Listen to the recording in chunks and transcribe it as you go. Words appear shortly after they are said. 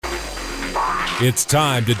It's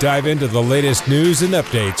time to dive into the latest news and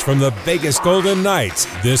updates from the Vegas Golden Knights.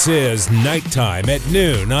 This is Nighttime at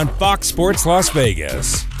noon on Fox Sports Las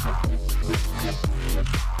Vegas.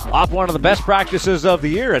 Off one of the best practices of the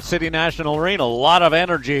year at City National Arena. A lot of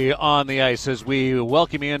energy on the ice as we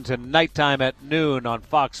welcome you into Nighttime at noon on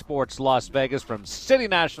Fox Sports Las Vegas from City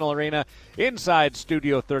National Arena inside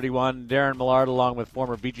Studio 31. Daren, Millard along with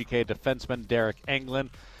former VGK defenseman Millard and Engelland.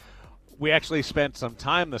 We actually spent some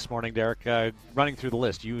time this morning, Deryk, running through the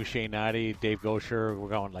list. You, Shane Natty, Dave Gosher. We're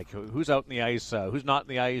going like who's out in the ice, who's not in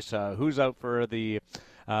the ice, who's out for the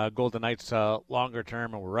Golden Knights longer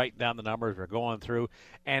term, and we're writing down the numbers. We're going through,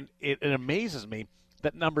 and it amazes me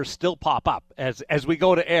that numbers still pop up as we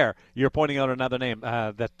go to air. You're pointing out another name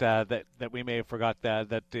that we may have forgot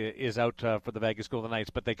that is out for the Vegas Golden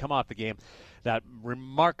Knights, but they come off the game. That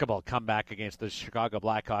remarkable comeback against the Chicago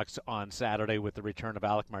Blackhawks on Saturday with the return of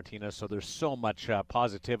Alec Martinez. So there's so much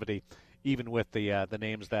positivity, even with the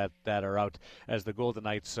names that are out, as the Golden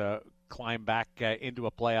Knights climb back into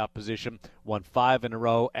a playoff position, won 5 in a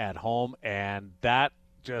row at home, and that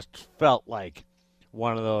just felt like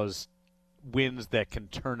one of those wins that can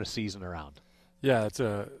turn a season around. Yeah,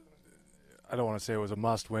 I don't want to say it was a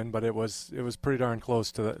must win, but it was pretty darn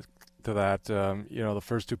close to that. The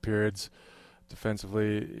first two periods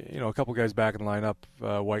defensively, a couple guys back in the lineup.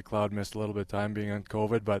 White Cloud missed a little bit of time being on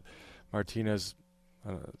COVID, but Martinez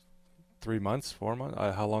 3 months, 4 months?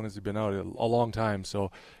 How long has he been out? A long time. So,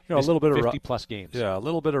 a little bit of 50-plus games. Yeah, a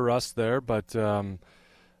little bit of rust there, but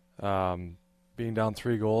being down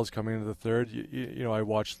 3 goals coming into the third, I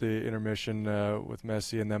watched the intermission with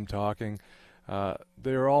Messi and them talking.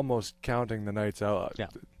 They were almost counting the Knights out,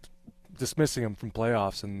 dismissing them from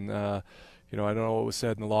playoffs. And, I don't know what was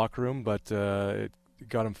said in the locker room, but it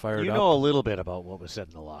got them fired up. You know a little bit about what was said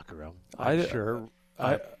in the locker room, I'm sure.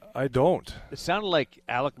 I don't. It sounded like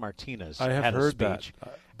Alec Martinez had a speech,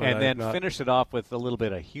 and then finished it off with a little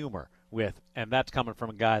bit of humor. And that's coming from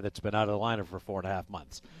a guy that's been out of the lineup for 4.5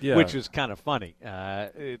 months, which is kind of funny.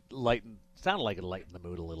 It sounded like it lightened the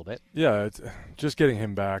mood a little bit. Yeah, it's just getting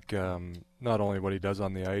him back, not only what he does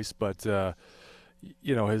on the ice, but,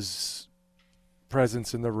 his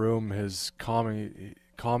presence in the room, his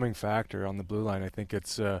calming factor on the blue line. I think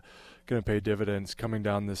it's going to pay dividends coming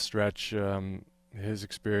down this stretch. His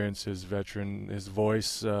experience, his veteran, his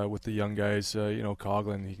voice with the young guys,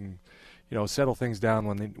 Coughlin, he can settle things down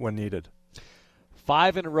when needed.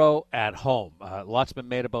 5 in a row at home. Lots been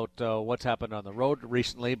made about what's happened on the road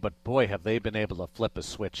recently, but boy, have they been able to flip a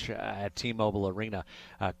switch at T-Mobile Arena.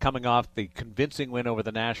 Coming off the convincing win over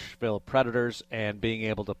the Nashville Predators and being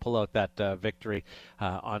able to pull out that victory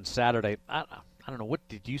on Saturday. I don't know, what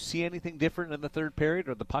did you see anything different in the third period,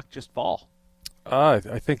 or the puck just fall?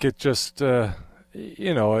 I think it just, I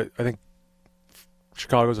think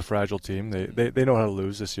Chicago's a fragile team. They know how to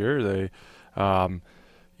lose this year. They,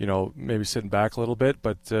 maybe sitting back a little bit,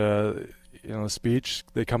 but the speech,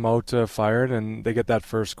 they come out fired and they get that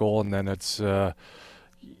first goal, and then it's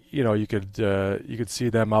you could see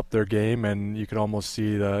them up their game, and you could almost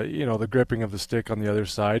see the gripping of the stick on the other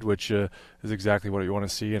side, which is exactly what you want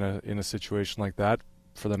to see in a situation like that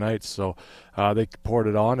for the Knights. So they poured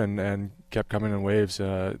it on and kept coming in waves.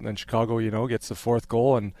 Then Chicago, gets the fourth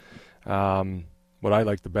goal, and what I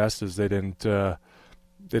liked the best is they didn't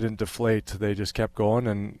deflate. They just kept going,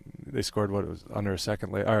 and they scored what it was under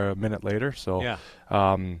a minute later. So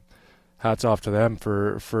hats off to them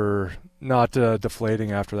for not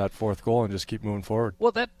deflating after that fourth goal and just keep moving forward.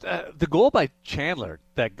 Well, that the goal by Chandler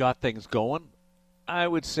that got things going, I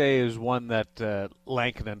would say, is one that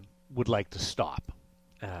Lankinen would like to stop,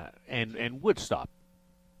 and would stop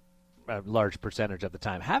a large percentage of the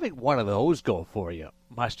time. Having one of those go for you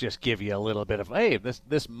must just give you a little bit of, hey,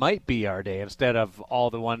 this might be our day, instead of all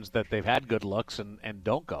the ones that they've had good looks and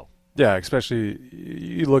don't go. Yeah, especially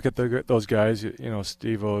you look at those guys,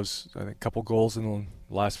 Steve-O's, I think, a couple goals in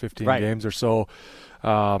the last 15 games or so.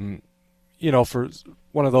 For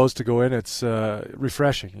one of those to go in, it's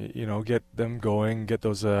refreshing. Get them going, get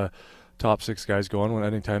those top 6 guys going.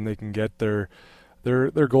 Anytime they can get their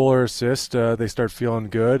goal or assist, they start feeling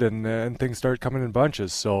good, and things start coming in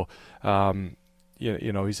bunches. So,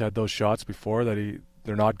 he's had those shots before that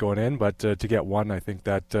they're not going in, but to get one, I think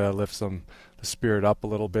that lifts the spirit up a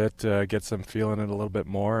little bit, gets them feeling it a little bit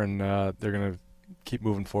more, and they're going to keep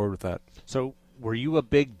moving forward with that. So were you a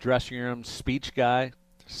big dressing room speech guy,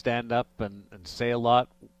 stand up and say a lot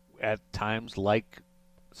at times like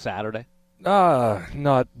Saturday?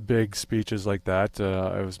 Not big speeches like that.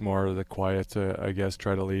 I was more the quiet, I guess,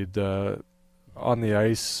 try to lead on the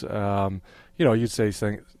ice. You'd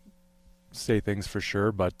say things for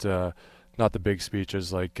sure, but not the big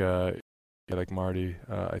speeches like like Marty,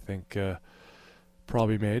 I think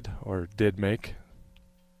probably made or did make.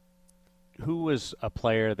 Who was a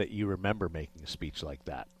player that you remember making a speech like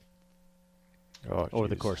that over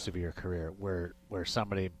the course of your career, where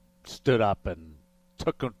somebody stood up and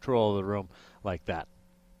took control of the room like that?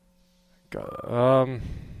 Because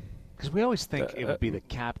we always think it would be the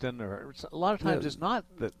captain, or a lot of times it's not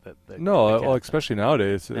the No, the well, especially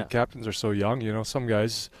nowadays, Yeah. captains are so young. Some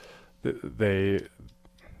guys, they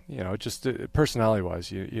just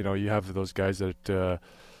personality-wise, you have those guys that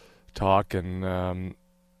talk, and I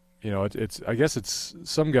guess it's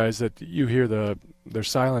some guys that you hear they're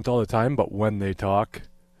silent all the time, but when they talk,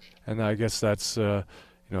 and I guess that's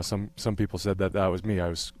some people said that was me. I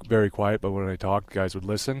was very quiet, but when I talked, guys would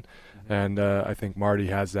listen, and I think Marty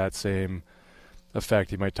has that same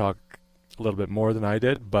effect. He might talk a little bit more than I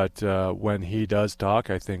did, but when he does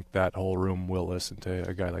talk, I think that whole room will listen to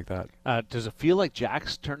a guy like that. Does it feel like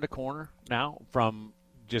Jack's turned a corner now from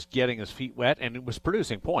just getting his feet wet and it was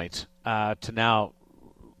producing points to now?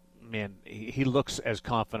 Man, he looks as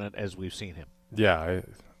confident as we've seen him. Yeah,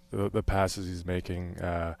 the passes he's making,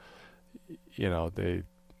 they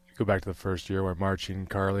go back to the first year where Marching,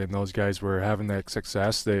 Carly, and those guys were having that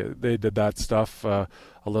success. They did that stuff a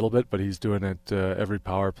little bit, but he's doing it every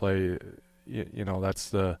power play.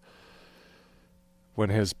 That's when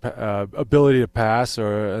his ability to pass,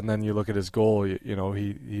 and then you look at his goal.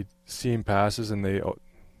 He seam passes, and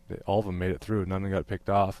all of them made it through. None of them got picked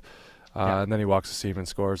off. And then he walks the seam and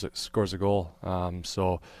scores a goal.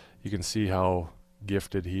 So you can see how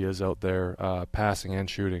gifted he is out there, passing and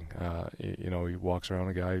shooting. He walks around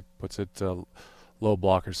a guy, puts it low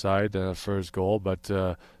blocker side for his goal. But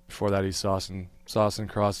before that, he's saucing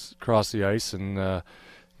across the ice, and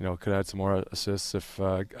could add some more assists if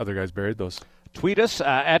other guys buried those. Tweet us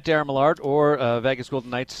at Daren Millard or Vegas Golden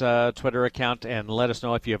Knights Twitter account, and let us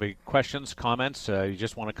know if you have any questions, comments. You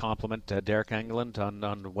just want to compliment Deryk Engelland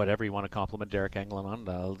on whatever you want to compliment Deryk Engelland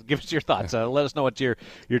on. Give us your thoughts. Let us know what you're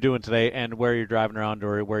doing today and where you're driving around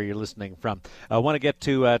or where you're listening from. I want to get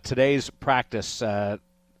to today's practice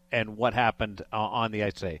and what happened on the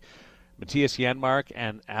ice today. Matthias Janmark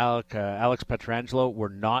and Alex Pietrangelo were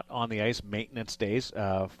not on the ice, maintenance days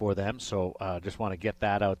for them, so just want to get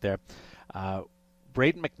that out there.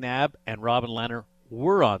 Braden McNabb and Robin Lehner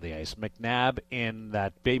were on the ice. McNabb in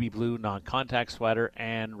that baby blue non-contact sweater,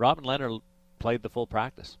 and Robin Lehner played the full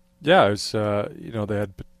practice. Yeah, it was, they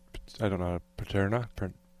had,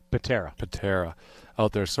 Patera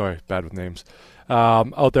out there. Sorry, bad with names.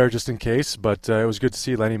 Out there just in case, but it was good to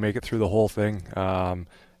see Lenny make it through the whole thing.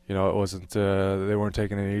 It wasn't, they weren't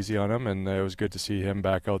taking it easy on him, and it was good to see him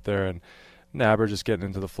back out there, and Nabber just getting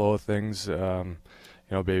into the flow of things.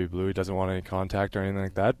 Baby Blue, he doesn't want any contact or anything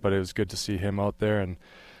like that, but it was good to see him out there. And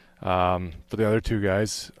for the other two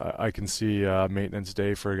guys, I can see maintenance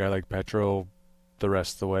day for a guy like Petro the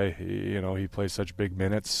rest of the way. He plays such big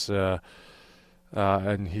minutes, and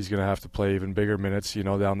he's going to have to play even bigger minutes,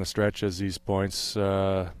 down the stretch as these points,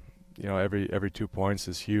 every 2 points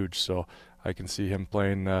is huge. So I can see him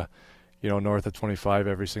playing, north of 25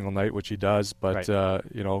 every single night, which he does, but,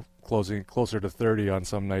 right. Closing closer to 30 on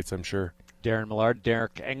some nights, I'm sure. Daren Millard,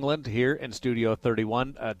 Deryk Engelland here in Studio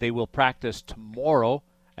 31. They will practice tomorrow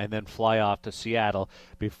and then fly off to Seattle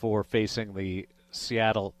before facing the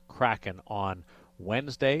Seattle Kraken on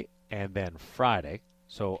Wednesday and then Friday.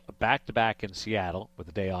 So back-to-back in Seattle with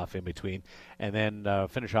a day off in between, and then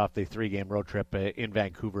finish off the 3-game road trip in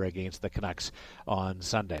Vancouver against the Canucks on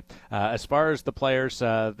Sunday. As far as the players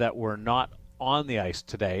that were not on the ice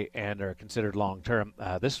today and are considered long-term,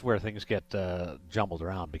 this is where things get jumbled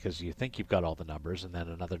around because you think you've got all the numbers and then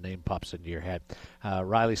another name pops into your head.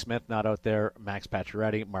 Riley Smith not out there, Max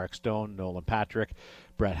Pacioretty, Mark Stone, Nolan Patrick,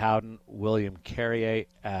 Brett Howden, William Carrier,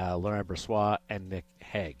 Laurent Brossoit, and Nick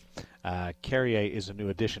Hague. Carrier is a new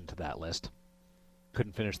addition to that list.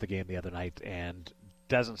 Couldn't finish the game the other night and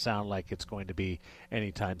doesn't sound like it's going to be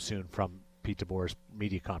anytime soon from Pete DeBoer's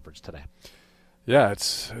media conference today. Yeah,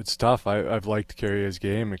 it's tough. I've liked Carrier's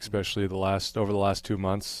game, especially over the last 2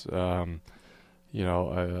 months. I'm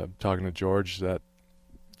talking to George, that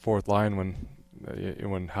fourth line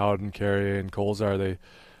when Howden, Carrier, and Kolzar, they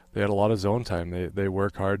had a lot of zone time. They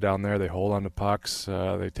work hard down there. They hold on to pucks.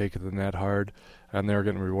 They take it to the net hard, and they're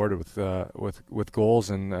getting rewarded with goals.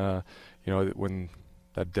 And when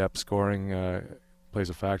that depth scoring plays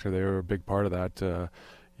a factor, they were a big part of that. A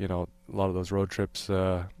lot of those road trips.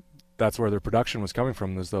 That's where their production was coming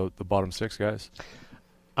from, is the bottom six guys.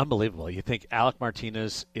 Unbelievable. You think Alec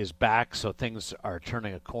Martinez is back, so things are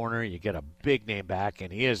turning a corner. You get a big name back,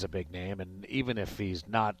 and he is a big name. And even if he's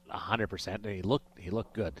not 100%, he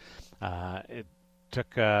looked good.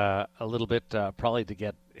 took a little bit probably to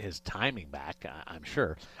get his timing back, I'm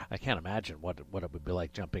sure. I can't imagine what it would be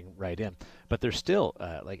like jumping right in. But there's still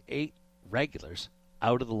like 8 regulars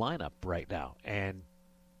out of the lineup right now, and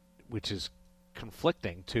which is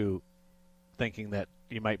conflicting to thinking that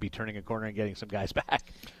you might be turning a corner and getting some guys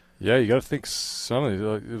back. Yeah, you got to think some of these.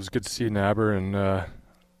 It was good to see Nabber and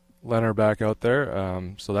Leonard back out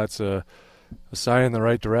there. So that's a sign in the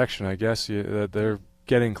right direction, I guess, that they're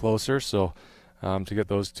getting closer. So to get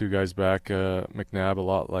those 2 guys back, McNabb, a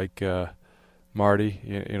lot like Marty,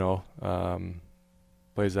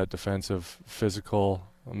 plays that defensive, physical.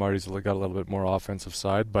 Marty's got a little bit more offensive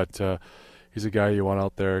side, but he's a guy you want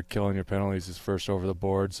out there killing your penalties, his first over the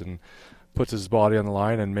boards, and puts his body on the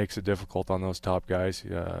line and makes it difficult on those top guys.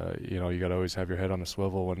 You got to always have your head on a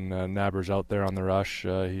swivel. When Nabber's out there on the rush,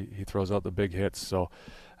 he throws out the big hits. So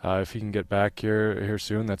if he can get back here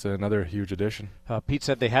soon, that's another huge addition. Pete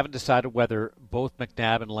said they haven't decided whether both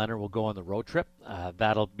McNabb and Leonard will go on the road trip.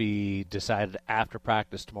 That'll be decided after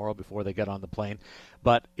practice tomorrow before they get on the plane.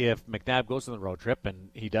 But if McNabb goes on the road trip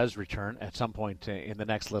and he does return at some point in the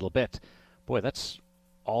next little bit, boy, that's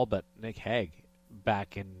all but Nick Hague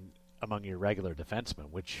back in among your regular defensemen,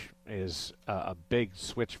 which is a big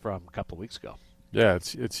switch from a couple of weeks ago. Yeah,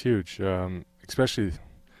 it's huge, especially,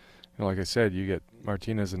 like I said, you get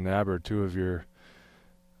Martinez and Nabber, 2 of your,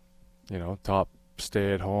 top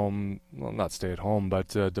stay-at-home, well, not stay-at-home, but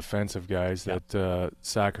defensive guys that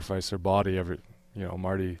sacrifice their body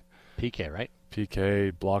Marty. PK, right?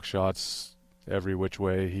 PK, block shots every which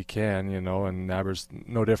way he can, and Nabber's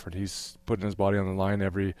no different. He's putting his body on the line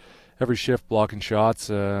every shift, blocking shots,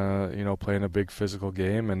 playing a big physical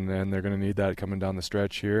game, and they're going to need that coming down the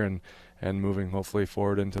stretch here and moving hopefully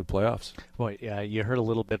forward into the playoffs. Boy, you heard a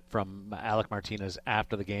little bit from Alec Martinez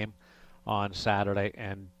after the game on Saturday,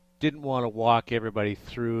 and didn't want to walk everybody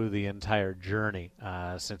through the entire journey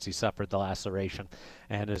since he suffered the laceration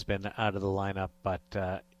and has been out of the lineup,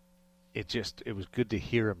 but it was good to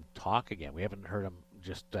hear him talk again. We haven't heard him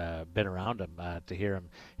just been around him to hear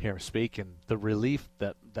him speak, and the relief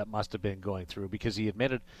that must have been going through, because he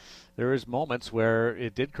admitted there was moments where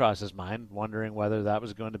it did cross his mind, wondering whether that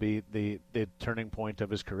was going to be the turning point of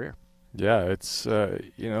his career. Yeah, it's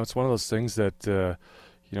it's one of those things that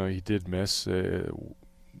he did miss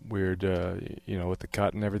weird with the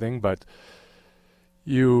cut and everything, but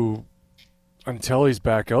until he's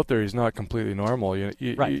back out there, he's not completely normal.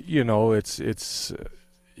 Right. It's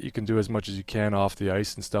you can do as much as you can off the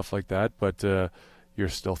ice and stuff like that, but you're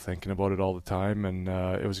still thinking about it all the time. And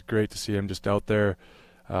it was great to see him just out there.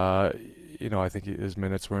 I think his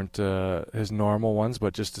minutes weren't his normal ones,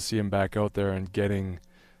 but just to see him back out there and getting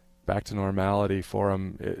back to normality for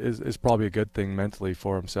him is probably a good thing mentally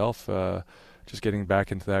for himself. Just getting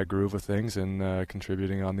back into that groove of things and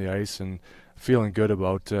contributing on the ice and feeling good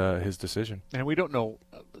about his decision. And we don't know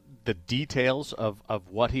the details of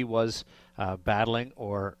what he was battling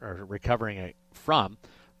or recovering from,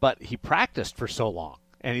 but he practiced for so long,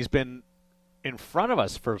 and he's been in front of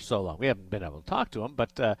us for so long. We haven't been able to talk to him,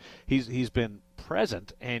 but he's been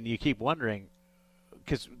present, and you keep wondering,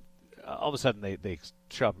 because all of a sudden they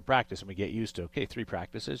show up in practice and we get used to, okay, 3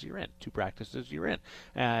 practices, you're in, 2 practices, you're in.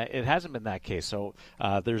 It hasn't been that case, so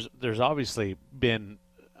there's obviously been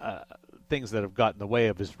things that have gotten in the way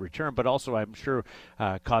of his return, but also I'm sure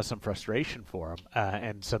caused some frustration for him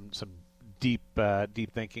and some deep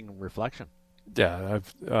thinking and reflection. Yeah,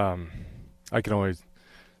 I can always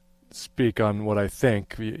speak on what I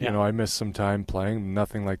think. I missed some time playing,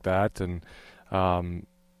 nothing like that, and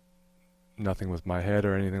nothing with my head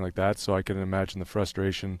or anything like that, so I can imagine the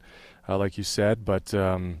frustration, like you said, but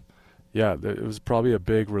it was probably a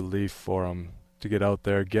big relief for him to get out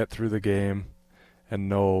there, get through the game, and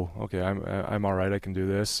know, okay, I'm all right, I can do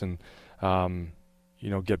this, and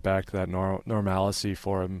get back to that normalcy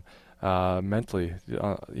for him mentally.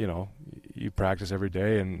 You practice every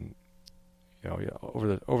day, and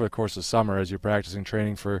over the course of summer, as you're practicing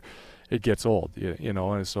training for, it gets old,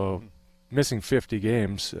 and so missing 50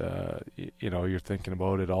 games, you're thinking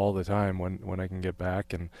about it all the time when I can get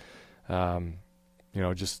back, and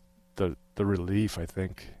just the relief I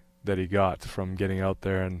think that he got from getting out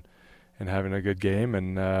there and having a good game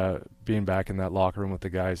and being back in that locker room with the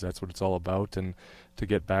guys. That's what it's all about, and to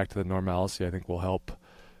get back to the normalcy I think will help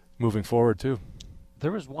moving forward too.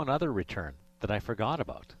 There was one other return that I forgot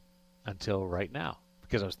about until right now,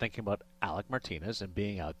 because I was thinking about Alec Martinez and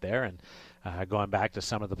being out there and going back to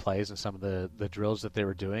some of the plays and some of the drills that they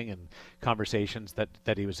were doing and conversations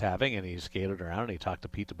that he was having, and he skated around and he talked to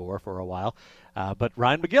Pete DeBoer for a while. But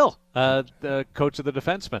Ryan McGill, the coach of the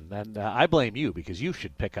defensemen, and I blame you because you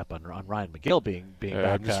should pick up on Ryan McGill being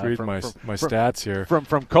back. I'm just reading my stats here. From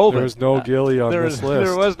COVID. There was no Gilly on this list.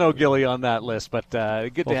 There was no Gilly on that list, but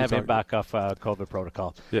good to have him back off COVID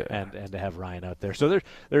protocol and to have Ryan out there. So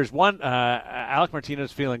there's one, Alec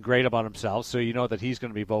Martinez feeling great about himself, so you know that he's going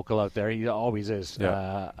to be vocal out there. He always is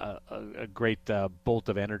a great bolt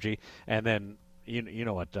of energy. And then you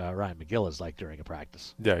know what Ryan McGill is like during a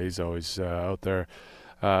practice. Yeah, he's always out there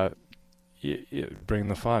bringing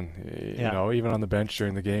the fun. You know, even on the bench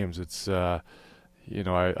during the games, it's I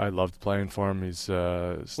loved playing for him. He's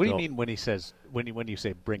what do you mean when he says when you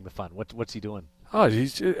say bring the fun? What's he doing? Oh,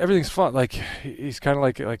 everything's fun. Like he's kind of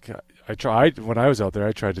like I tried when I was out there.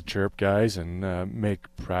 I tried to chirp guys and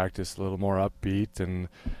make practice a little more upbeat, and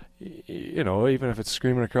even if it's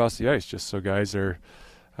screaming across the ice, just so guys are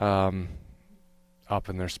up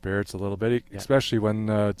in their spirits a little bit, especially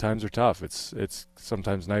when times are tough. It's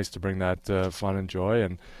sometimes nice to bring that fun and joy,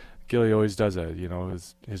 and Gilly always does that.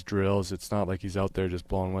 His drills, it's not like he's out there just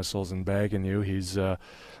blowing whistles and bagging you. He's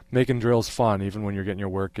making drills fun, even when you're getting your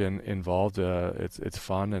work involved. It's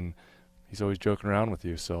fun, and he's always joking around with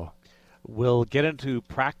you. So we'll get into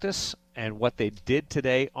practice and what they did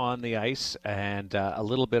today on the ice, and a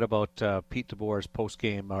little bit about Pete DeBoer's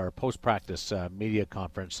post-game or post-practice media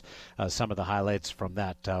conference, some of the highlights from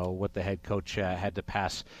that, what the head coach had to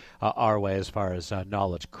pass our way as far as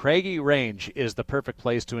knowledge. Craigie Range is the perfect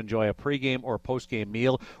place to enjoy a pregame or post-game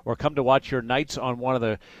meal, or come to watch your Knights on one of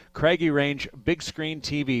the Craigie Range big screen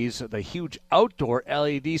TVs, the huge outdoor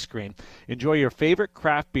LED screen. Enjoy your favorite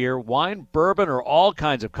craft beer, wine, bourbon, or all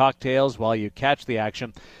kinds of cocktails while you catch the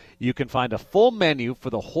action. You can find a full menu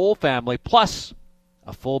for the whole family, plus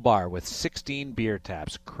a full bar with 16 beer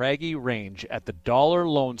taps. Craigie Range at the Dollar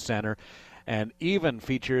Loan Center, and even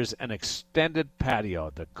features an extended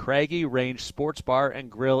patio. The Craigie Range Sports Bar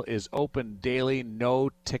and Grill is open daily,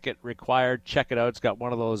 no ticket required. Check it out. It's got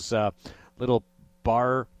one of those little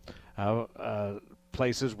bar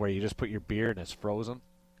places where you just put your beer and it's frozen,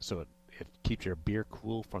 so it keeps your beer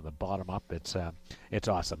cool from the bottom up. It's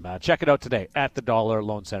awesome. Check it out today at the Dollar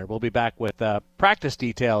Loan Center. We'll be back with practice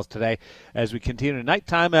details today as we continue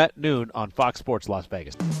Nighttime at Noon on Fox Sports Las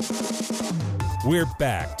Vegas. We're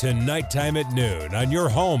back to Nighttime at Noon on your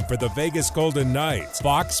home for the Vegas Golden Knights,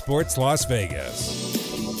 Fox Sports Las Vegas.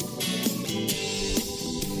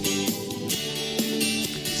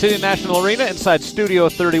 City National Arena inside Studio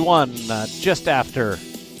 31, just after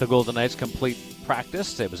the Golden Knights complete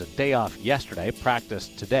practice. It was a day off yesterday. Practice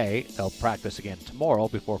today. They'll practice again tomorrow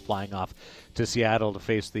before flying off to Seattle to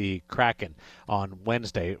face the Kraken on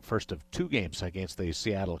Wednesday. First of two games against the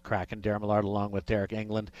Seattle Kraken. Daren Millard along with Deryk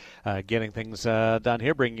Engelland getting things done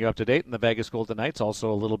here, bringing you up to date in the Vegas Golden Knights.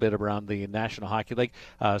 Also a little bit around the National Hockey League.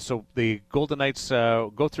 So the Golden Knights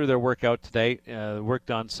go through their workout today.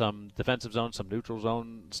 Worked on some defensive zone, some neutral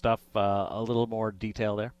zone stuff. A little more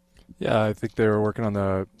detail there. Yeah, I think they were working on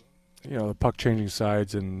the puck changing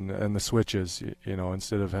sides and the switches,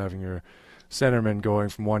 instead of having your centerman going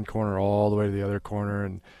from one corner all the way to the other corner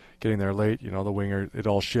and getting there late, the winger, it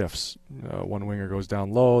all shifts. One winger goes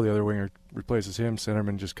down low, the other winger replaces him,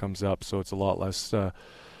 centerman just comes up, so it's a lot less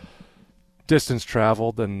distance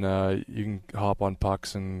traveled, and you can hop on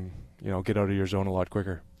pucks and, get out of your zone a lot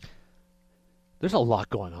quicker. There's a lot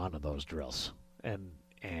going on in those drills and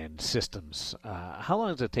systems. How long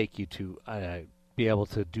does it take you to be able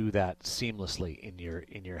to do that seamlessly in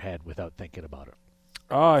your head without thinking about it?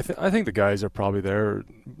 I think the guys are probably there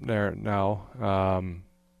now,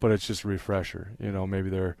 but it's just a refresher. Maybe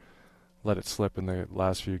they're let it slip in the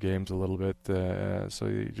last few games a little bit, so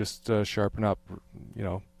you just sharpen up.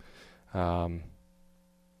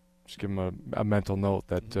 Just give them a mental note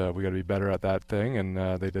that we got to be better at that thing,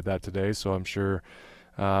 and they did that today. So I'm sure,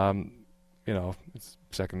 it's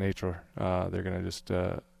second nature. They're going to just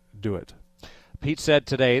do it. Pete said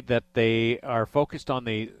today that they are focused on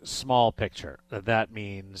the small picture. That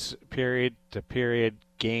means period to period,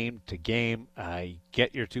 game to game,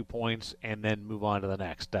 get your 2 points, and then move on to the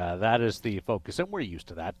next. That is the focus, and we're used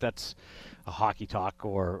to that. That's a hockey talk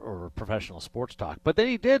or professional sports talk. But then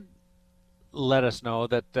he did let us know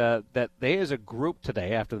that that they as a group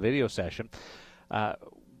today, after the video session,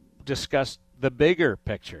 discussed the bigger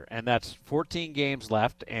picture, and that's 14 games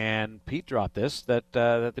left, and Pete dropped this, that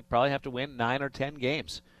they probably have to win 9 or 10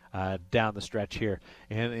 games down the stretch here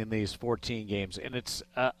in these 14 games. And it's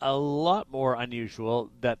a lot more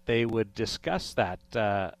unusual that they would discuss that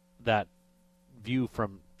view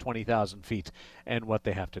from 20,000 feet and what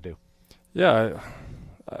they have to do. Yeah,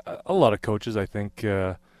 a lot of coaches, I think,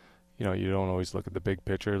 you don't always look at the big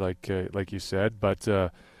picture like you said, but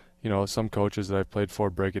some coaches that I've played for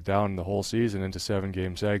break it down the whole season into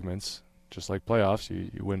 7-game segments, just like playoffs.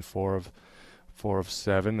 You win four of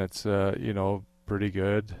 7. That's pretty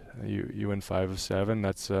good. You win 5 of 7.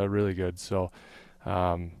 That's really good. So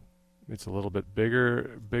it's a little bit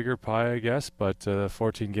bigger pie, I guess. But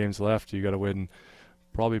 14 games left. You got to win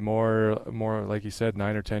probably more like you said,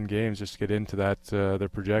 9 or 10 games just to get into that. They're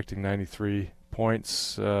projecting 93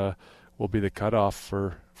 points will be the cutoff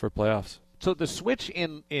for playoffs. So the switch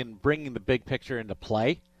in bringing the big picture into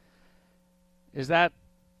play, is that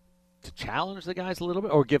to challenge the guys a little bit,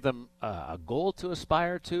 or give them a goal to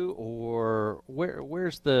aspire to, or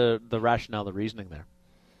where's the rationale, the reasoning there?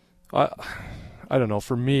 I don't know.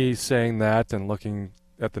 For me, saying that and looking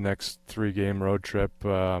at the next 3-game road trip,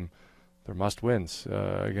 they're must-wins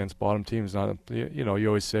against bottom teams. Not you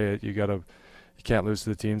always say it. You can't lose to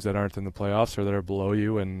the teams that aren't in the playoffs or that are below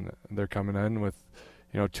you, and they're coming in with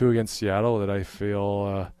 2 against Seattle that I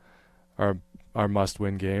feel are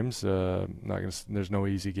must-win games. There's no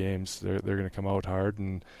easy games. They're going to come out hard,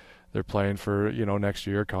 and they're playing for next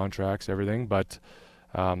year contracts, everything. But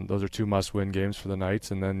those are 2 must-win games for the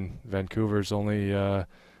Knights, and then Vancouver's only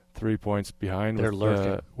 3 points behind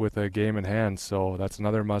with a game in hand. So that's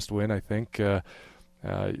another must-win. I think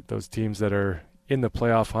those teams that are in the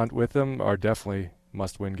playoff hunt with them are definitely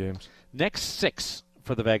must-win games. Next 6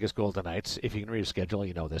 for the Vegas Golden Knights. If you can read a schedule,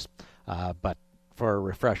 you know this. But for a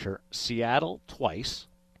refresher, Seattle twice,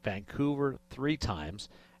 Vancouver 3 times,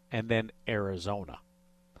 and then Arizona.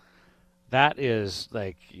 That is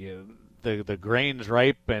like the grain's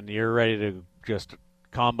ripe and you're ready to just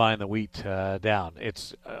combine the wheat down.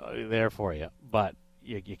 It's there for you, but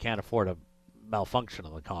you can't afford a malfunction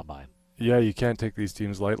on the combine. Yeah, you can't take these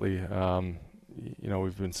teams lightly.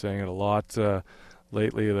 We've been saying it a lot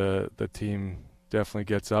lately. The team definitely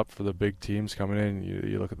gets up for the big teams coming in.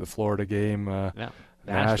 You look at the Florida game,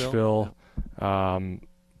 Nashville,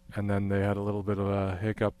 and then they had a little bit of a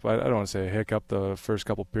hiccup. I don't want to say a hiccup the first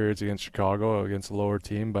couple periods against Chicago, against a lower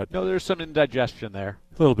team, but no, there's some indigestion there.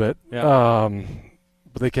 A little bit. Yeah.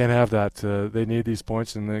 But they can't have that. They need these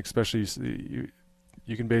points, and especially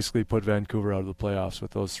you can basically put Vancouver out of the playoffs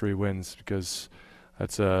with those 3 wins, because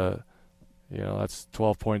that's that's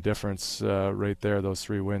 12-point difference right there, those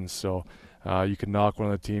 3 wins. So you can knock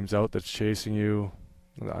one of the teams out that's chasing you,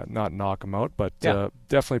 not knock them out, but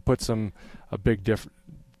definitely put a big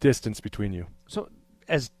distance between you. So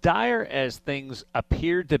as dire as things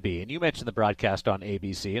appeared to be, and you mentioned the broadcast on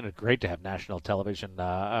ABC, and it's great to have national television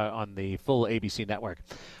on the full ABC network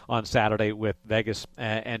on Saturday with Vegas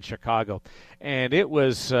and Chicago, and it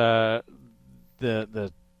was the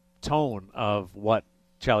tone of what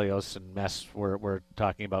Chelios and Mess were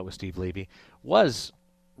talking about with Steve Levy was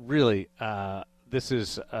really this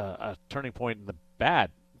is a turning point in the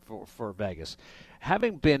bad for Vegas.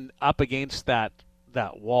 Having been up against that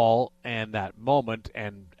wall and that moment,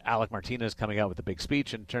 and Alec Martinez coming out with a big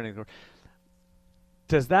speech and turning,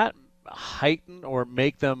 does that heighten or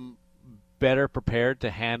make them better prepared to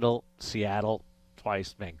handle Seattle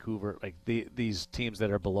twice, Vancouver, like these teams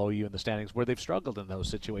that are below you in the standings, where they've struggled in those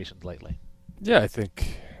situations lately? Yeah, I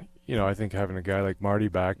think having a guy like Marty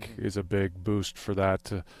back is a big boost for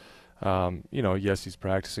that. Yes, he's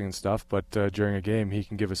practicing and stuff, but during a game he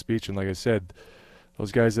can give a speech, and like I said,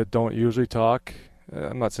 those guys that don't usually talk,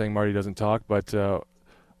 I'm not saying Marty doesn't talk, but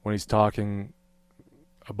when he's talking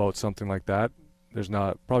about something like that, there's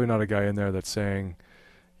probably not a guy in there that's saying,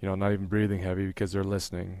 not even breathing heavy, because they're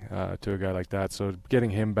listening to a guy like that. So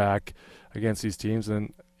getting him back against these teams,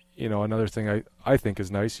 and another thing I think is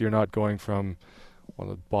nice, you're not going from one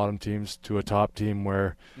of the bottom teams to a top team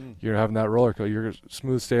where you're having that roller coaster. You're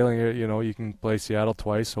smooth sailing. You can play Seattle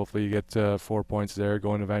twice. Hopefully you get 4 points there,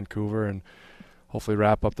 going to Vancouver, and hopefully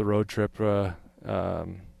wrap up the road trip with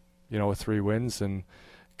 3 wins and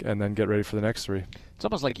then get ready for the next 3. It's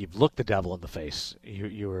almost like you've looked the devil in the face.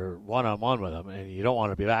 You were one-on-one with him, and you don't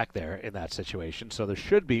want to be back there in that situation. So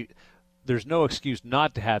there's no excuse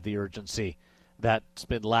not to have the urgency that's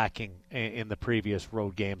been lacking in the previous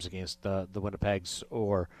road games against the Winnipegs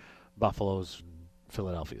or Buffaloes and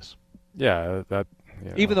Philadelphia's. Yeah,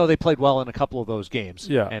 even though they played well in a couple of those games,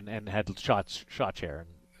 and had shot share.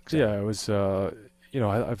 Yeah, it was.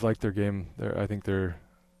 I've liked their game. I think they're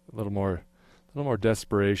a little more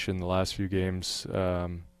desperation the last few games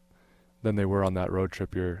than they were on that road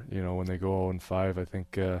trip here. When they go 0-5, I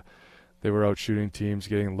think they were out shooting teams,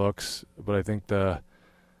 getting looks, but I think the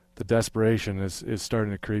desperation is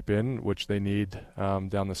starting to creep in, which they need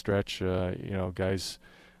down the stretch. Guys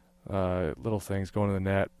little things, going to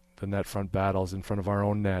the net front battles in front of our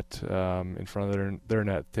own net, in front of their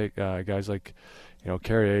net. Take guys like,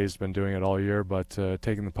 Carrier's been doing it all year, but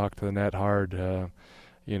taking the puck to the net hard,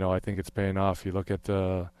 I think it's paying off. You look at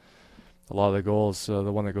a lot of the goals, the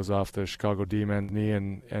one that goes off the Chicago D-man knee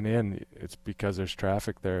and in, it's because there's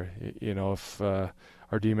traffic there. If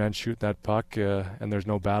our D-men shoot that puck and there's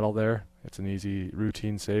no battle there, it's an easy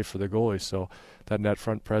routine save for the goalie. So that net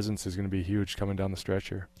front presence is going to be huge coming down the stretch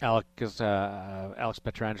here. Alex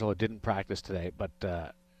Pietrangelo didn't practice today, but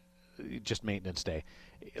just maintenance day.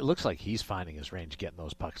 It looks like he's finding his range, getting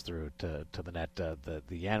those pucks through to the net. The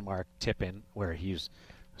Janmark tip in where it's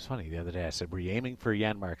funny, the other day I said, were you aiming for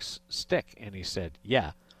Janmark's stick? And he said,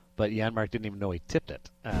 yeah, but Janmark didn't even know he tipped it.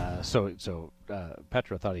 So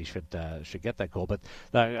Petro thought he should get that goal. But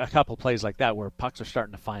a couple plays like that where pucks are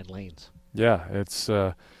starting to find lanes. Yeah, it's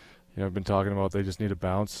I've been talking about they just need a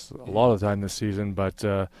bounce a lot of the time this season. But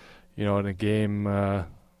in a game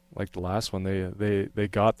like the last one, they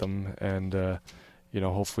got them, and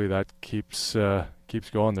hopefully that keeps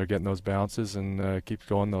going. They're getting those bounces and keeps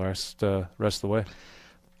going the rest of the way.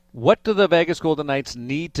 What do the Vegas Golden Knights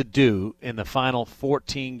need to do in the final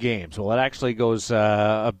 14 games? Well, it actually goes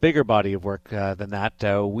a bigger body of work than that.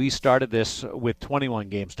 We started this with 21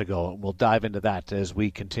 games to go, and we'll dive into that as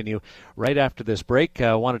we continue right after this break.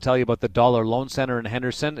 I want to tell you about the Dollar Loan Center in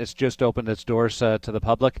Henderson. It's just opened its doors to the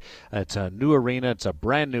public. It's a new arena. It's a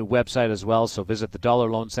brand new website as well, so visit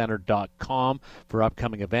thedollarloancenter.com for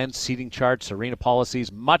upcoming events, seating charts, arena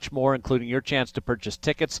policies, much more, including your chance to purchase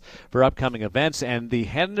tickets for upcoming events. And the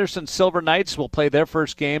Henderson Silver Knights will play their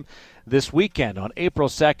first game this weekend on April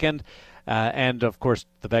 2nd. And, of course,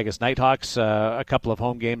 the Vegas Nighthawks, a couple of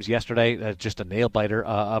home games yesterday, just a nail-biter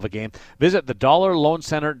of a game. Visit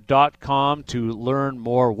thedollarloancenter.com to learn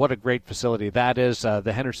more. What a great facility that is.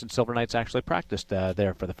 The Henderson Silver Knights actually practiced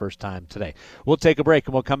there for the first time today. We'll take a break,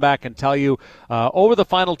 and we'll come back and tell you over the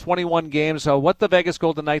final 21 games what the Vegas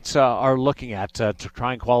Golden Knights are looking at to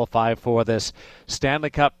try and qualify for this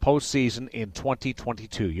Stanley Cup postseason in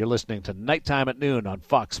 2022. You're listening to Nighttime at Noon on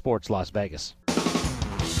Fox Sports Las Vegas.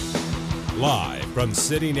 Live from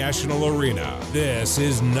City National Arena, this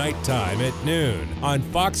is Nighttime at Noon on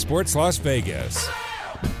Fox Sports Las Vegas.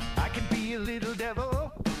 I could be a little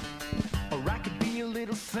devil, or I could be a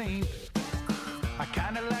little saint. I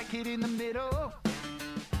kind of like it in the middle.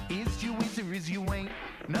 Is you is or is you ain't?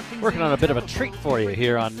 Working on a bit of a treat for you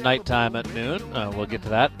here on Nighttime at Noon. We'll get to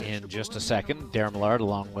that in just a second. Daren Millard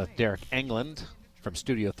along with Deryk Engelland from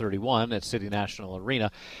Studio 31 at City National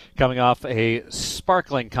Arena, coming off a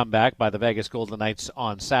sparkling comeback by the Vegas Golden Knights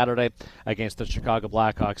on Saturday against the Chicago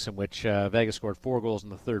Blackhawks, in which Vegas scored 4 goals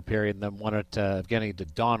in the third period and then won it Evgeny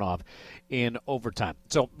Dodonov in overtime.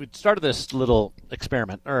 So we started this little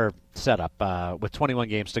experiment or setup with 21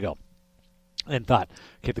 games to go, and thought,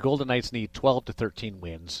 okay, the Golden Knights need 12 to 13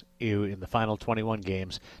 wins in the final 21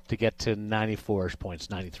 games to get to 94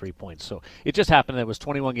 points, 93 points. So it just happened that it was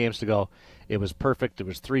 21 games to go. It was perfect. It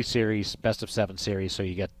was 3 series, best of 7 series, so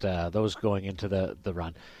you get those going into the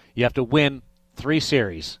run. You have to win 3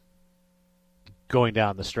 series going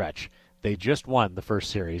down the stretch. They just won the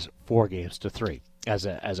first series 4-3 as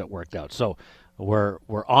it worked out. So we're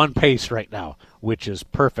on pace right now, which is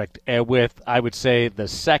perfect. And with, I would say, the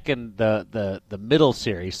second, the middle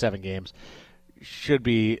series, 7 games, should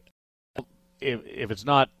be, if it's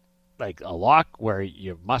not like a lock where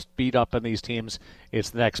you must beat up on these teams, it's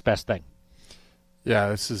the next best thing. Yeah,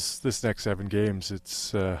 this next 7 games,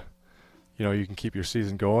 it's you can keep your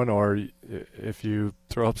season going, or if you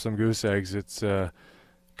throw up some goose eggs, it's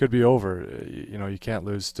could be over. You can't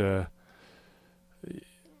lose to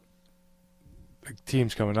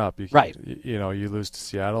teams coming up. Right. You lose to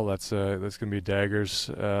Seattle, that's going to be daggers.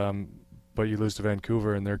 But you lose to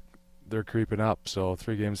Vancouver, and they're creeping up. So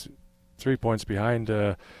 3 points behind.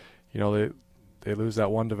 They lose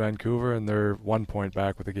that one to Vancouver, and they're 1 point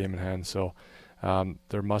back with a game in hand. So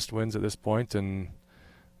they're must wins at this point, and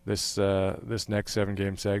this next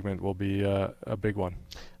 7-game segment will be a big one.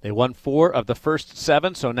 They won 4 of the first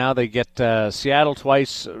 7, so now they get Seattle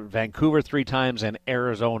twice, Vancouver 3 times, and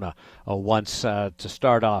Arizona once to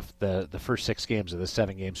start off the first 6 games of the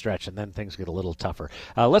 7-game stretch, and then things get a little tougher.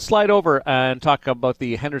 Let's slide over and talk about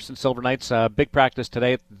the Henderson Silver Knights. Big practice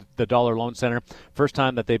today at the Dollar Loan Center. First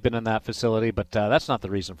time that they've been in that facility, but that's not the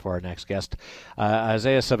reason for our next guest.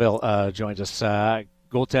 Isaiah Saville joins us.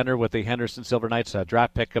 Goaltender with the Henderson Silver Knights, a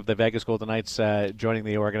draft pick of the Vegas Golden Knights, joining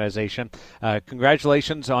the organization.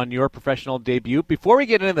 Congratulations on your professional debut. Before we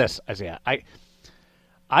get into this, Isaiah,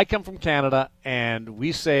 I come from Canada, and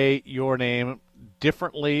we say your name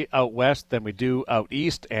differently out west than we do out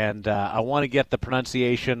east, and I want to get the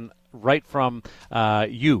pronunciation right from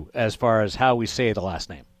you as far as how we say the last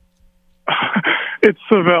name. It's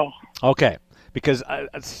Saville. Okay, because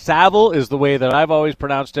Saville is the way that I've always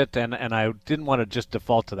pronounced it, and I didn't want to just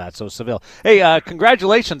default to that, so Saville. Hey,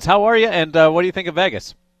 congratulations. How are you, and what do you think of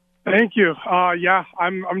Vegas? Thank you. Yeah,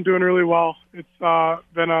 I'm doing really well. It's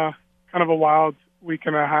been a kind of a wild week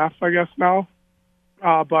and a half, I guess, now.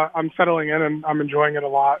 But I'm settling in, and I'm enjoying it a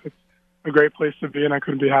lot. It's a great place to be, and I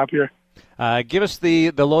couldn't be happier. Give us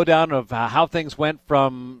the lowdown of how things went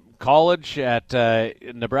from college at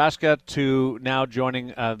Nebraska to now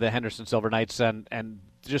joining the Henderson Silver Knights, and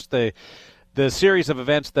just the series of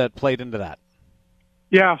events that played into that.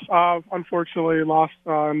 Yeah, unfortunately lost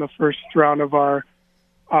in the first round of our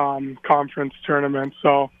conference tournament,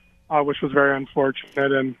 so which was very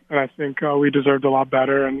unfortunate, and I think we deserved a lot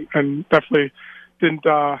better, and definitely didn't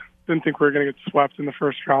think we were going to get swept in the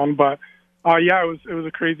first round. But yeah, it was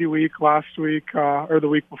a crazy week last week or the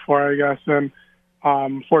week before, I guess, and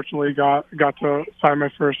fortunately got to sign my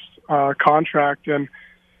first contract and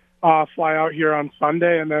fly out here on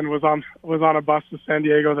Sunday, and then was on a bus to San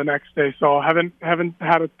Diego the next day. So haven't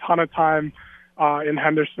had a ton of time in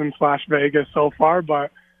Henderson/Vegas so far,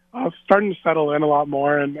 but starting to settle in a lot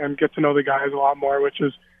more and get to know the guys a lot more, which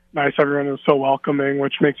is nice. Everyone was so welcoming,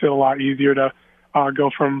 which makes it a lot easier to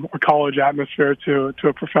go from a college atmosphere to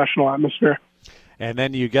a professional atmosphere. And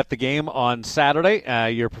then you get the game on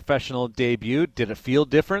Saturday, your professional debut. Did it feel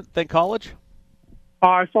different than college?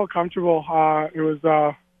 I felt comfortable. It was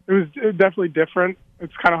definitely different.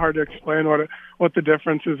 It's kind of hard to explain what the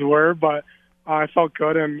differences were, but I felt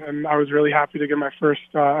good, and I was really happy to get my first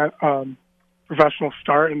professional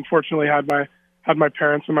start. And fortunately, had my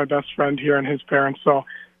parents and my best friend here and his parents. So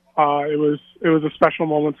it was a special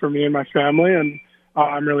moment for me and my family, and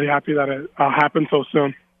I'm really happy that it happened so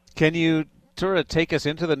soon. Can you sort of take us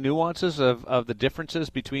into the nuances of the differences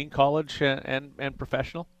between college and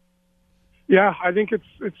professional? Yeah, I think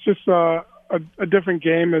it's just a different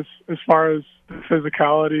game as far as the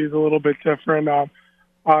physicality is a little bit different.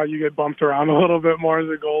 You get bumped around a little bit more as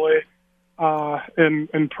a goalie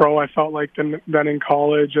in pro, I felt like, than in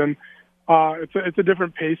college, and it's a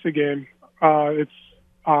different pace of game. It's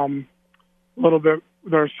a little bit,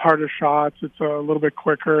 there's harder shots. It's a little bit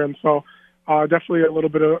quicker, and so definitely a little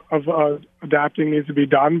bit of adapting needs to be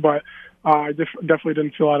done. But I definitely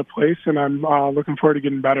didn't feel out of place, and I'm looking forward to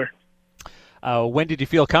getting better. When did you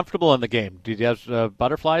feel comfortable in the game? Did you have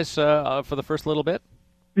butterflies for the first little bit?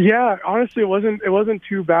 Yeah, honestly, it wasn't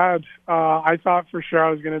too bad. I thought for sure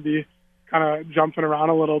I was going to be kind of jumping around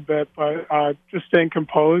a little bit, but just staying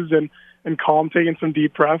composed and calm, taking some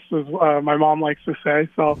deep breaths, as my mom likes to say.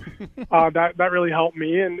 So that really helped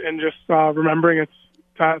me, and just remembering it's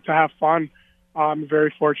to have fun. I'm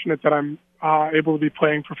very fortunate that I'm able to be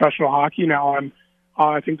playing professional hockey now, and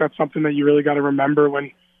I think that's something that you really got to remember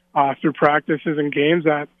when through practices and games,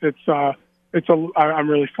 that I'm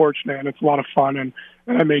really fortunate, and it's a lot of fun, and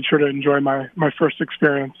I made sure to enjoy my first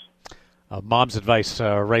experience. Mom's advice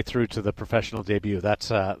right through to the professional debut.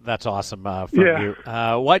 That's awesome from you.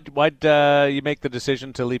 Why'd you make the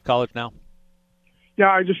decision to leave college now?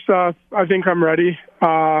 Yeah, I think I'm ready,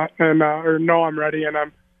 I'm ready, and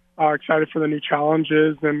I'm excited for the new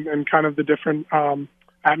challenges and kind of the different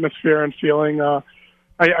atmosphere and feeling.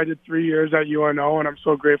 I did 3 years at UNO, and I'm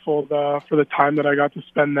so grateful for the time that I got to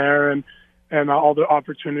spend there and all the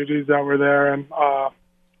opportunities that were there, and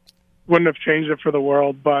wouldn't have changed it for the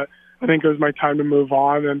world. But I think it was my time to move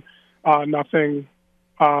on, and nothing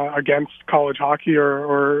against college hockey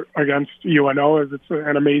or against UNO, as it's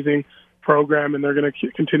an amazing program, and they're going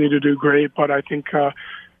to continue to do great. But I think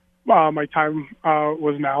my time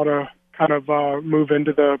was now to kind of move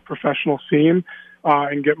into the professional scene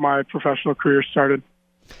and get my professional career started.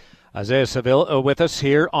 Isaiah Saville with us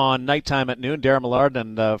here on Nighttime at Noon. Daren Millard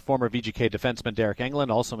and former VGK defenseman Deryk Engelland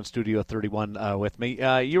also in Studio 31 with me.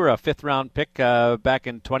 You were a fifth-round pick back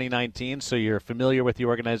in 2019, so you're familiar with the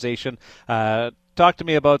organization. Talk to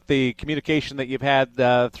me about the communication that you've had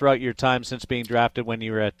throughout your time since being drafted when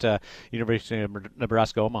you were at University of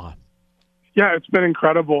Nebraska-Omaha. Yeah, it's been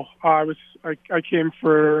incredible. I came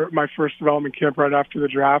for my first development camp right after the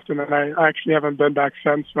draft, and then I actually haven't been back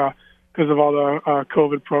since because of all the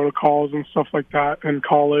COVID protocols and stuff like that in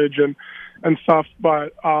college and stuff.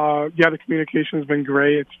 But, yeah, the communication has been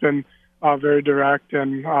great. It's been very direct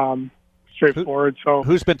and straightforward. So,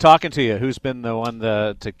 who's been talking to you? Who's been the one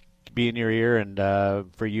to be in your ear and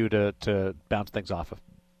for you to bounce things off of?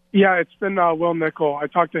 Yeah, it's been Will Nickel. I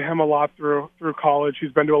talked to him a lot through college.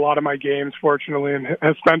 He's been to a lot of my games, fortunately, and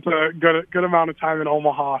has spent a good amount of time in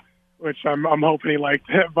Omaha which I'm hoping he liked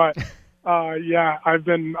it. But yeah,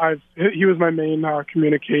 he was my main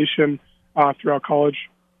communication throughout college.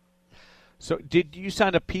 So did you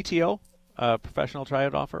sign a PTO, professional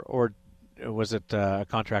tryout offer, or was it a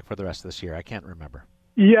contract for the rest of this year? I can't remember.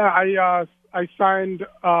 Yeah, I signed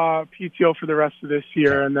PTO for the rest of this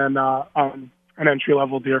year, and then an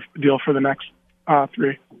entry-level deal for the next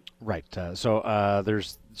 3. Right. So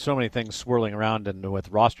there's so many things swirling around and with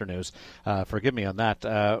roster news. Forgive me on that.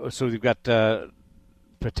 So you've got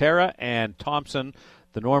Patera and Thompson.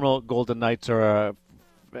 The normal Golden Knights are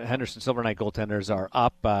Henderson Silver Knight goaltenders are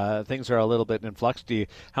up. Things are a little bit in flux.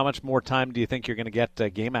 How much more time do you think you're going to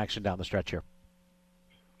get game action down the stretch here?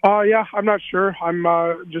 Yeah, I'm not sure. I'm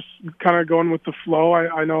just kind of going with the flow.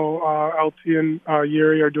 I know LT and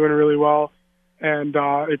Yuri are doing really well, and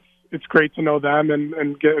it's great to know them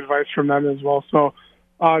and get advice from them as well. So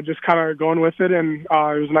just kind of going with it, and it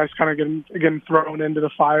was nice kind of getting thrown into the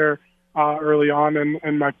fire early on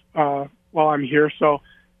and my while I'm here. So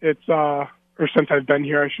it's or since I've been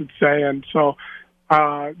here, I should say, and so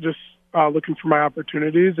just looking for my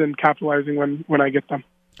opportunities and capitalizing when I get them.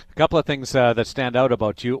 A couple of things that stand out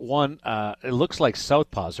about you. One, it looks like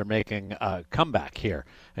Southpaws are making a comeback here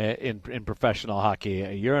in professional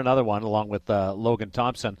hockey. You're another one, along with Logan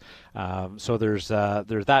Thompson. So there's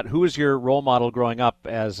that. Who was your role model growing up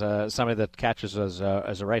as somebody that catches as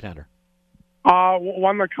a right-hander?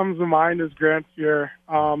 One that comes to mind is Grant Fuhr.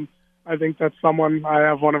 I think that's someone. I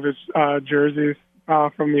have one of his jerseys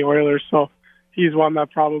from the Oilers, so he's one that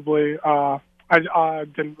probably. I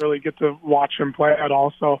didn't really get to watch him play at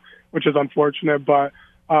all, so which is unfortunate. But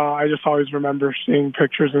I just always remember seeing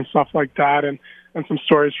pictures and stuff like that, and some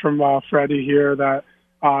stories from Freddie here that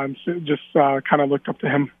just kind of looked up to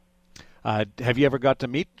him. Have you ever got to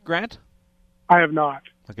meet Grant? I have not.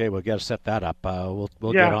 Okay, we'll get to set that up. We'll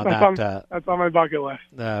yeah, get on that. That's on my bucket list.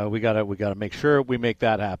 We gotta make sure we make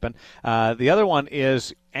that happen. The other one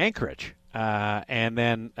is Anchorage. And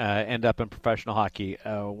then end up in professional hockey.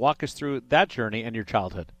 Walk us through that journey and your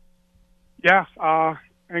childhood. Yeah,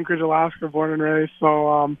 Anchorage, Alaska, born and raised.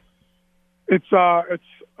 So it's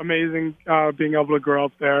amazing being able to grow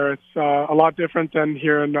up there. It's a lot different than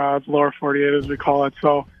here in the lower 48, as we call it.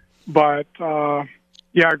 So, but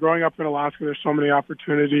yeah, growing up in Alaska, there's so many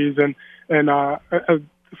opportunities, and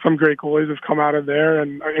some great goalies have come out of there,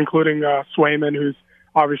 and including Swayman, who's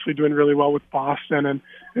obviously doing really well with Boston, and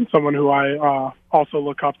someone who I also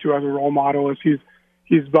look up to as a role model. Is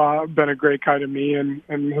he's been a great guy to me and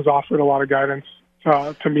has offered a lot of guidance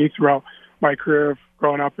to me throughout my career of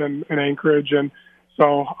growing up in Anchorage. And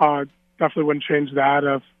so definitely wouldn't change that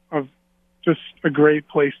of just a great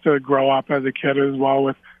place to grow up as a kid as well,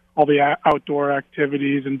 with all the outdoor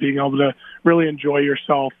activities and being able to really enjoy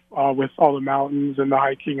yourself with all the mountains and the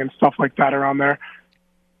hiking and stuff like that around there.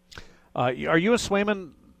 Are you and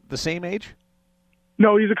Swayman the same age?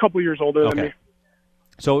 No, he's a couple years older than me.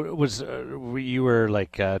 So it was you were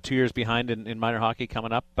like 2 years behind in minor hockey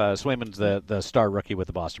coming up? Swayman's the star rookie with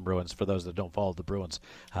the Boston Bruins, for those that don't follow the Bruins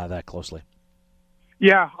that closely.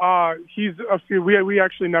 Yeah, he's a few. We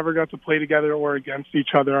actually never got to play together or against each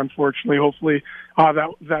other, unfortunately. Hopefully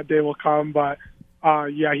that day will come. But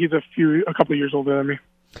yeah, he's a couple of years older than me.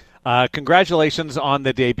 Congratulations on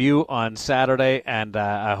the debut on Saturday, and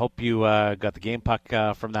I hope you got the game puck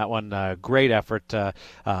from that one. Great effort, a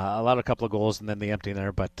couple of goals, and then the empty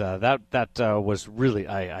there. But that was really,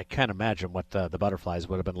 I can't imagine what the Butterflies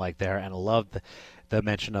would have been like there, and I loved the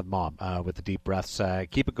mention of Mom with the deep breaths.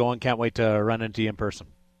 Keep it going. Can't wait to run into you in person.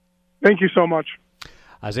 Thank you so much.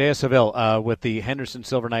 Isaiah Saville with the Henderson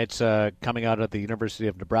Silver Knights coming out of the University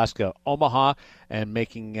of Nebraska, Omaha, and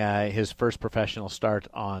making his first professional start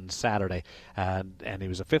on Saturday. And he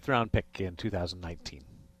was a fifth-round pick in 2019.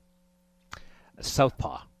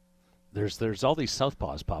 Southpaw. There's all these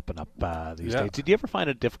Southpaws popping up these days. Did you ever find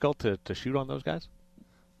it difficult to shoot on those guys?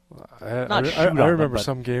 I remember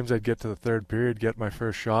some games I'd get to the third period, get my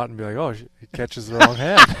first shot, and be like, "Oh, he catches the wrong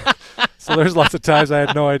hand." So there's lots of times I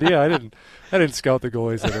had no idea. I didn't scout the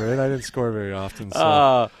goalies that are in. I didn't score very often.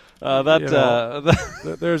 So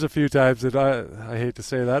there's a few times that I hate to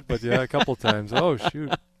say that, but yeah, a couple times. Oh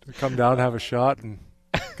shoot, come down, have a shot, and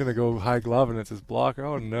gonna go high glove, and it's his block.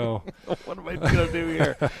 Oh no, what am I gonna do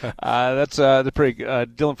here? That's the pretty.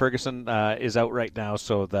 Dylan Ferguson is out right now,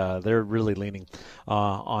 so they're really leaning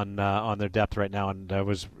on their depth right now. And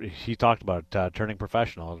he talked about turning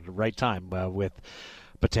professional at the right time with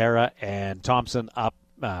Patera and Thompson up,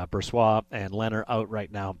 Bourgeois and Leonard out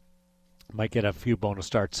right now. Might get a few bonus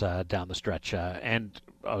starts down the stretch. And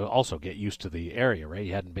also get used to the area, right?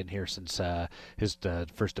 He hadn't been here since his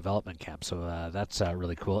first development camp, so that's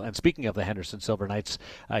really cool. And speaking of the Henderson Silver Knights,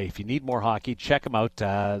 if you need more hockey, check them out.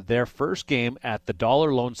 Their first game at the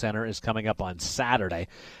Dollar Loan Center is coming up on Saturday.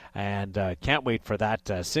 And can't wait for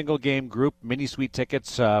that. Single game group mini suite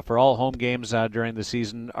tickets for all home games during the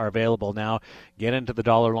season are available now. Get into the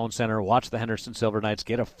Dollar Loan Center, watch the Henderson Silver Knights,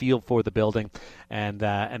 get a feel for the building, and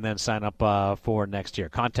then sign up for next year.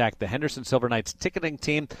 Contact the Henderson Silver Knights ticketing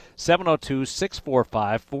team,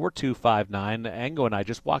 702-645-4259. Engo and I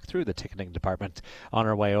just walked through the ticketing department on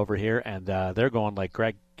our way over here, and they're going like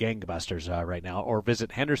gangbusters right now. Or visit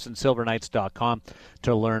hendersonsilverknights.com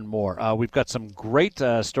to learn more. We've got some great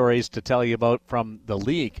stories to tell you about from the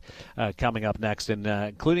league coming up next, and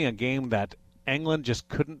including a game that England just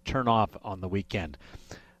couldn't turn off on the weekend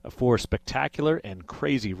for spectacular and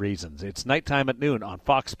crazy reasons. It's nighttime at noon on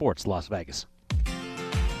Fox Sports Las Vegas.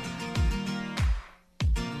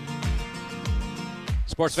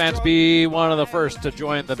 Sports fans, be one of the first to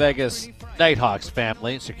join the Vegas Nighthawks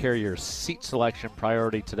family. Secure your seat selection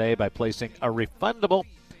priority today by placing a refundable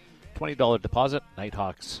 $20 deposit.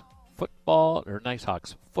 Nighthawks football or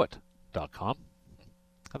nighthawksfoot.com.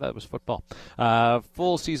 I thought it was football.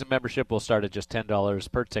 Full season membership will start at just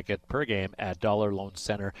 $10 per ticket per game at Dollar Loan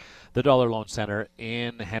Center, the Dollar Loan Center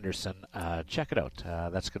in Henderson. Check it out.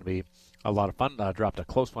 That's going to be a lot of fun. Dropped a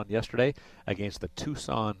close one yesterday against the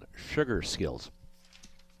Tucson Sugar Skills.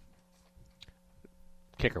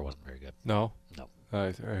 Kicker wasn't very good. No? No.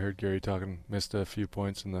 I heard Gary missed a few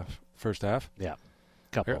points in the first half. Yeah.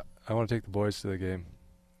 Couple. I want to take the boys to the game.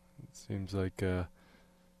 It seems like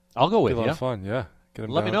I'll go with a lot you. of fun, yeah. Get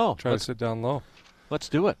them Let me know. Try to sit down low. Let's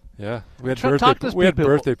do it. Yeah. We had Talk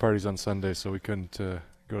birthday parties on Sunday, so we couldn't go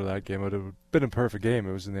to that game. It would have been a perfect game.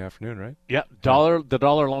 It was in the afternoon, right? Yeah. The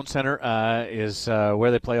Dollar Loan Center is where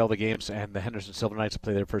they play all the games, and the Henderson Silver Knights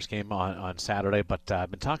play their first game on Saturday. But I've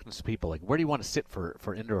been talking to some people, like, where do you want to sit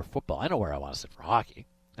for indoor football? I know where I want to sit for hockey.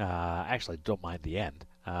 I actually don't mind the end.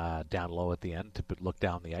 Down low at the end to look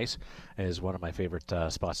down the ice is one of my favorite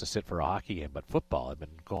spots to sit for a hockey game. But football, I've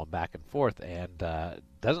been going back and forth, and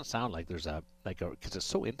doesn't sound like there's because it's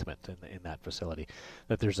so intimate in that facility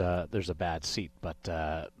that there's a bad seat. But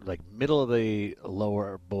like middle of the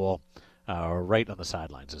lower bowl or right on the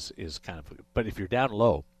sidelines is kind of. But if you're down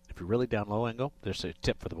low, if you're really down low, Engo, there's a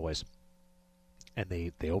tip for the boys. And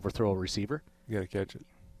they overthrow a receiver. You got to catch it.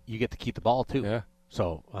 You get to keep the ball too. Yeah.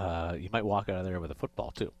 So you might walk out of there with a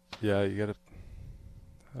football too. Yeah, you got to.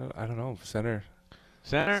 I don't know, center.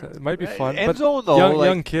 It might be fun. End but zone though,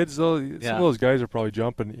 young kids though. Some of those guys are probably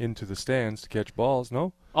jumping into the stands to catch balls.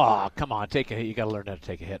 No. Oh, come on, take a hit. You got to learn how to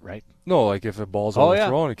take a hit, right? No, like if a ball's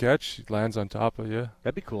overthrown and catch, it lands on top of you.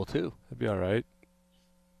 That'd be cool too. That'd be all right.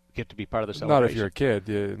 Get to be part of the celebration. Not if you're a kid.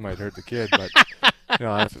 It might hurt the kid, but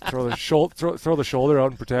I have to throw the shoulder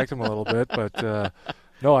out and protect him a little bit, but.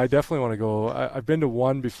 No, I definitely want to go. I've been to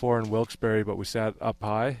one before in Wilkes-Barre, but we sat up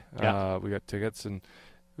high. Yeah. We got tickets, and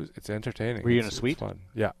it's entertaining. Were you in a suite? It's fun.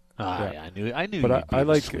 Yeah. Yeah. I knew. But you'd be I in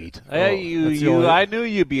like a suite. I knew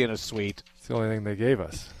you'd be in a suite. It's the only thing they gave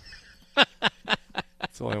us.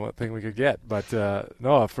 It's the only one thing we could get. But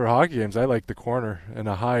no, for hockey games, I like the corner and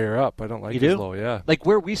a higher up. I don't like as low. Yeah. Like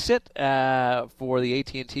where we sit for the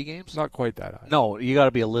AT&T games. Not quite that high. No, you got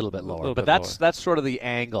to be a little bit lower. But that's sort of the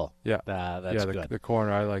angle. Yeah. That's good. The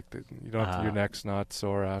corner, I like. You don't have your neck's not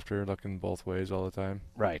sore after looking both ways all the time.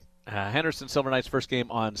 Right. Henderson Silver Knights first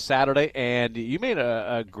game on Saturday, and you made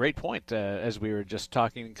a great point as we were just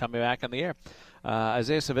talking, coming back on the air.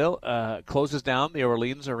 Isaiah Saville closes down the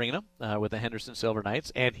Orleans Arena with the Henderson Silver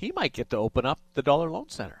Knights, and he might get to open up the Dollar Loan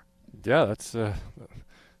Center. Yeah, that's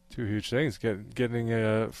two huge things. Getting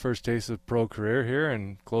a first taste of pro career here,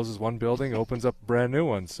 and closes one building, opens up a brand new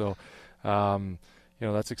one. So,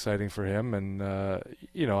 that's exciting for him. And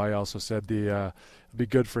I also said it'd be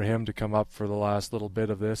good for him to come up for the last little bit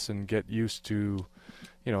of this and get used to.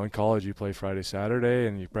 In college you play Friday, Saturday,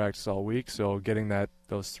 and you practice all week. So getting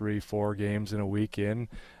those 3-4 games in a week in,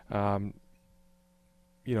 it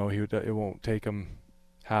won't take him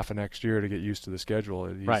half an next year to get used to the schedule.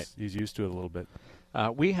 He's used to it a little bit.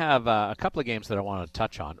 We have a couple of games that I want to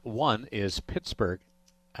touch on. One is Pittsburgh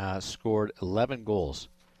scored 11 goals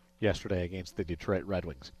yesterday against the Detroit Red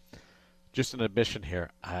Wings. Just an admission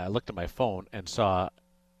here. I looked at my phone and saw,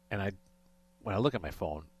 when I look at my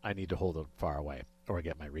phone, I need to hold it far away or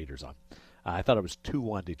get my readers on. I thought it was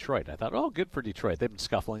 2-1 Detroit. I thought, good for Detroit. They've been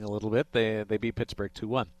scuffling a little bit. They beat Pittsburgh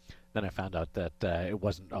 2-1. Then I found out that it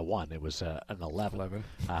wasn't a 1. It was an 11.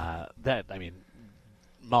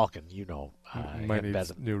 Malkin, you might need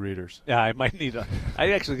new readers. Yeah, I might need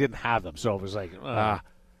I actually didn't have them, so it was like,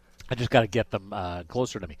 I just got to get them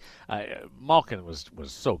closer to me. Malkin was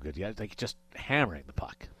so good. Yeah, like just hammering the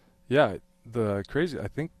puck. Yeah, I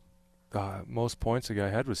think the most points a guy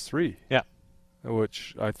had was 3. Yeah.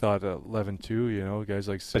 Which I thought 11-2, guys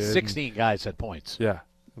like Sid. But 16 guys had points. Yeah.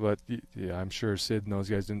 But, yeah, I'm sure Sid and those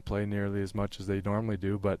guys didn't play nearly as much as they normally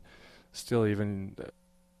do. But still, even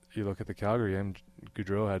you look at the Calgary game,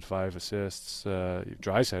 Gaudreau had 5 assists.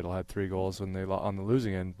 Draisaitl had 3 goals when they on the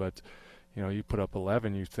losing end. But, you put up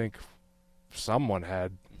 11, you think someone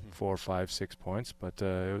had 4, 5, 6 points. But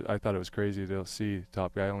I thought it was crazy to see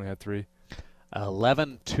top guy only had 3.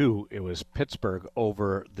 11-2, it was Pittsburgh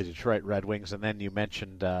over the Detroit Red Wings. And then you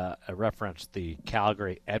mentioned referenced the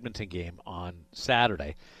Calgary-Edmonton game on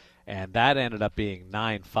Saturday, and that ended up being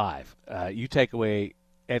 9-5. You take away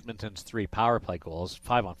Edmonton's 3 power play goals,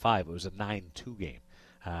 5-on-5, it was a 9-2 game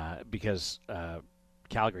because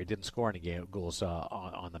Calgary didn't score any goals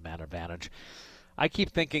on the man advantage. I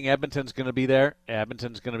keep thinking Edmonton's going to be there.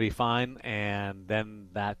 Edmonton's going to be fine, and then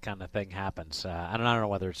that kind of thing happens. I don't know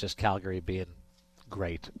whether it's just Calgary being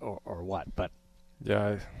great or what, but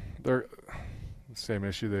yeah, they're the same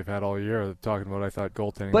issue they've had all year. Talking about, I thought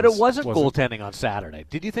goaltending, but it wasn't goaltending on Saturday.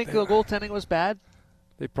 Did you think the goaltending was bad?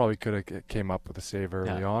 They probably could have came up with a save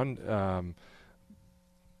early on,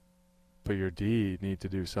 but your D need to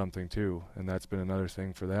do something too, and that's been another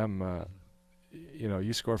thing for them.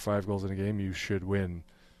 You score 5 goals in a game, you should win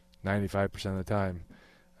 95% of the time.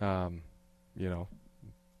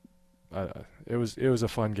 It was a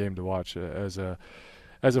fun game to watch as a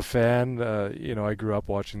fan. I grew up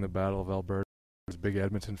watching the Battle of Alberta. I was a big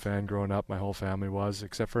Edmonton fan growing up. My whole family was,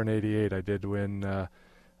 except for in '88. I did win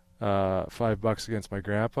 $5 against my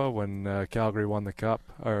grandpa when Calgary won the cup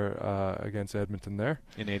against Edmonton there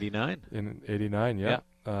in '89. In '89, yeah.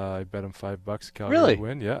 I bet him $5 Calgary really? would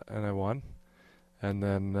win, yeah, and I won. And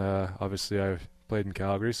then obviously I played in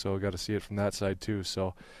Calgary, so I got to see it from that side too.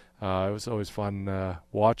 So it was always fun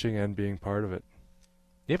watching and being part of it.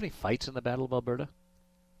 Do you have any fights in the Battle of Alberta?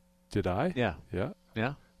 Did I? Yeah. Yeah.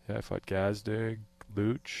 Yeah. Yeah, I fought Gazdig,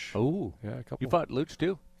 Luch. Oh. Yeah, a couple. You fought Luch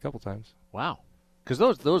too? A couple times. Wow. Because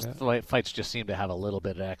those fights just seem to have a little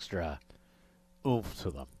bit of extra oomph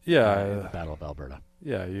to them. Yeah. In the Battle of Alberta.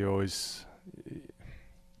 Yeah, you always...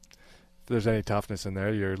 If there's any toughness in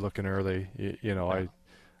there, you're looking early. Yeah. I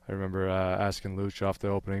remember asking Luch off the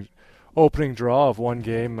opening draw of one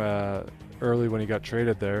game early when he got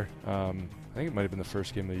traded there. I think it might have been the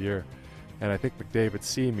first game of the year. And I think McDavid had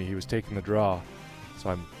seen me. He was taking the draw. So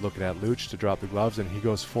I'm looking at Luch to drop the gloves, and he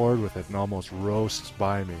goes forward with it and almost roasts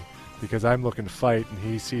by me because I'm looking to fight, and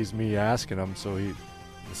he sees me asking him, so the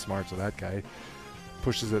smarts of that guy,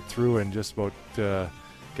 pushes it through and just about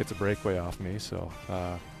gets a breakaway off me. So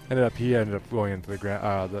he ended up going into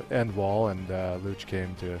the end wall, and Luch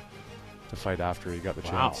came to fight after he got the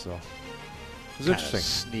chance. So it was interesting.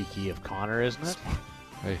 Sneaky of Connor, isn't it?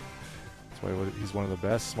 Hey, that's why he's one of the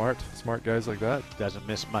best smart guys like that. Doesn't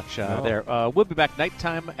miss much there. We'll be back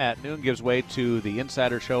nighttime at noon. Gives way to the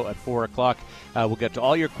Insider Show at 4 o'clock. We'll get to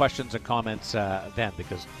all your questions and comments then,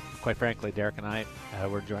 because quite frankly, Deryk and I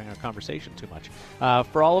were enjoying our conversation too much.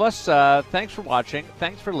 For all of us, thanks for watching.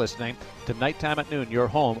 Thanks for listening to Nighttime at Noon, your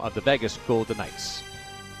home of the Vegas Golden Knights.